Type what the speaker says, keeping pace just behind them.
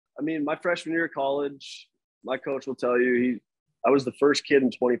I mean, my freshman year of college, my coach will tell you I was the first kid in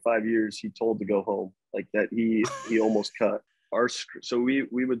 25 years he told to go home, like that he almost cut. So we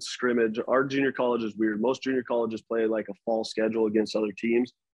would scrimmage. Our junior college is weird. Most junior colleges play like a fall schedule against other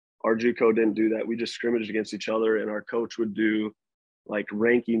teams. Our JUCO didn't do that. We just scrimmaged against each other, and our coach would do like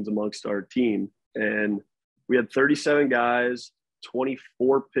rankings amongst our team. And we had 37 guys,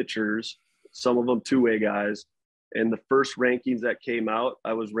 24 pitchers, some of them two-way guys. And the first rankings that came out,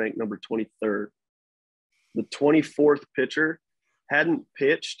 I was ranked number 23rd. The 24th pitcher hadn't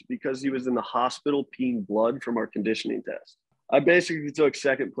pitched because he was in the hospital peeing blood from our conditioning test. I basically took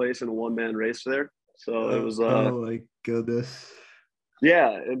second place in a one-man race there. So it was oh my goodness.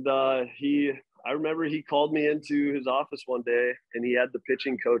 Yeah, and I remember he called me into his office one day, and he had the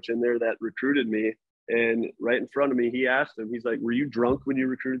pitching coach in there that recruited me. And right in front of me, he asked him, he's like, "Were you drunk when you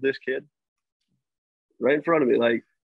recruited this kid?" Right in front of me, like,